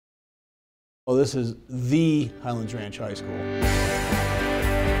Well, this is the Highlands Ranch High School.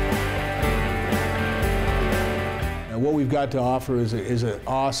 And what we've got to offer is an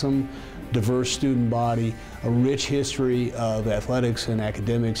awesome, diverse student body, a rich history of athletics and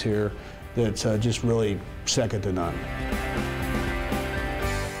academics here that's just really second to none.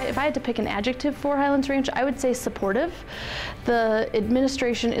 If I had to pick an adjective for Highlands Ranch, I would say supportive. The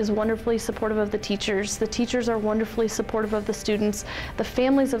administration is wonderfully supportive of the teachers. The teachers are wonderfully supportive of the students. The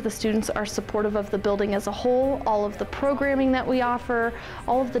families of the students are supportive of the building as a whole, all of the programming that we offer,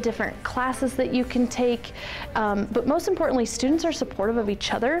 all of the different classes that you can take. But most importantly, students are supportive of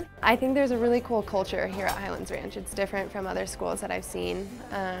each other. I think there's a really cool culture here at Highlands Ranch. It's different from other schools that I've seen.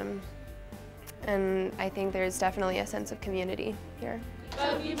 And I think there's definitely a sense of community here.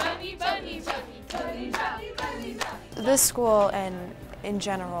 This school and in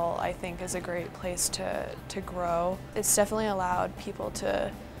general I think is a great place to grow. It's definitely allowed people to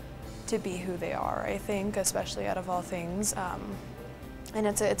be who they are, I think, especially out of all things. And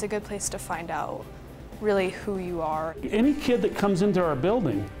it's a good place to find out really who you are. Any kid that comes into our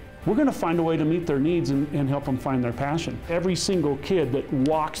building, we're going to find a way to meet their needs and help them find their passion. Every single kid that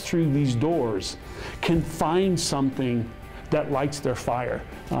walks through these doors can find something that lights their fire,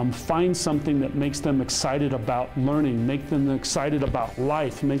 find something that makes them excited about learning, make them excited about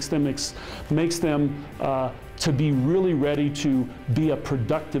life, makes them to be really ready to be a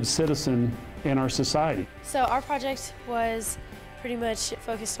productive citizen in our society. So our project was pretty much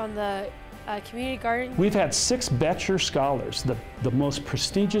focused on the community garden. We've had 6 Betcher Scholars, the most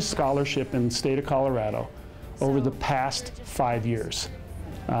prestigious scholarship in the state of Colorado, over the past 5 years.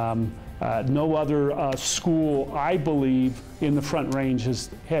 No other school, I believe, in the Front Range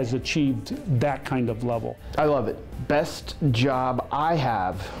has achieved that kind of level. I love it. Best job I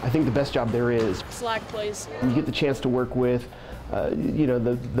have, I think the best job there is. Slack place. You get the chance to work with, you know,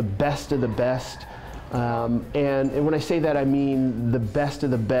 the best of the best. And when I say that, I mean the best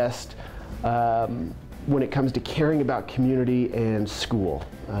of the best when it comes to caring about community and school.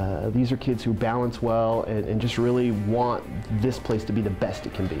 These are kids who balance well and just really want this place to be the best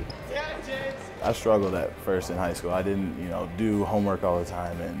it can be. I struggled at first in high school. I didn't, do homework all the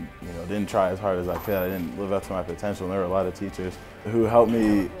time and, didn't try as hard as I could. I didn't live up to my potential. And there were a lot of teachers who helped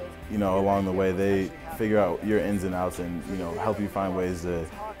me, along the way. They figure out your ins and outs and, help you find ways to,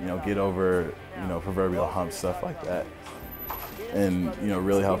 get over, proverbial humps, stuff like that. And,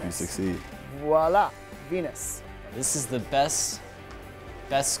 really help you succeed. Voila, Venus. This is the best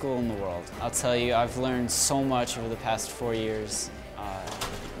school in the world. I'll tell you, I've learned so much over the past 4 years.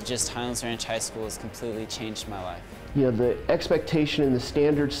 Just Highlands Ranch High School has completely changed my life. The expectation and the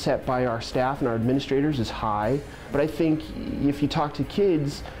standards set by our staff and our administrators is high, but I think if you talk to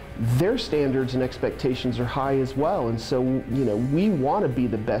kids, their standards and expectations are high as well, and so, we want to be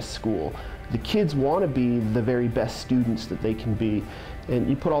the best school. The kids want to be the very best students that they can be, and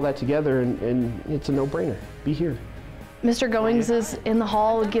you put all that together and it's a no-brainer. Be here. Mr. Goings is in the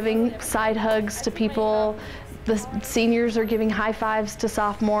hall giving side hugs to people. The seniors are giving high fives to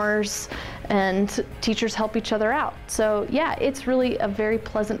sophomores, and teachers help each other out. So yeah, it's really a very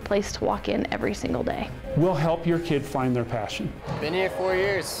pleasant place to walk in every single day. We'll help your kid find their passion. Been here 4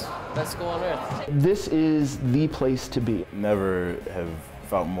 years. Best school on earth. This is the place to be. Never have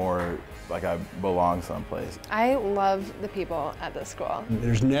felt more like I belong someplace. I love the people at this school.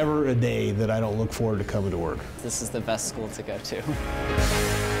 There's never a day that I don't look forward to coming to work. This is the best school to go to.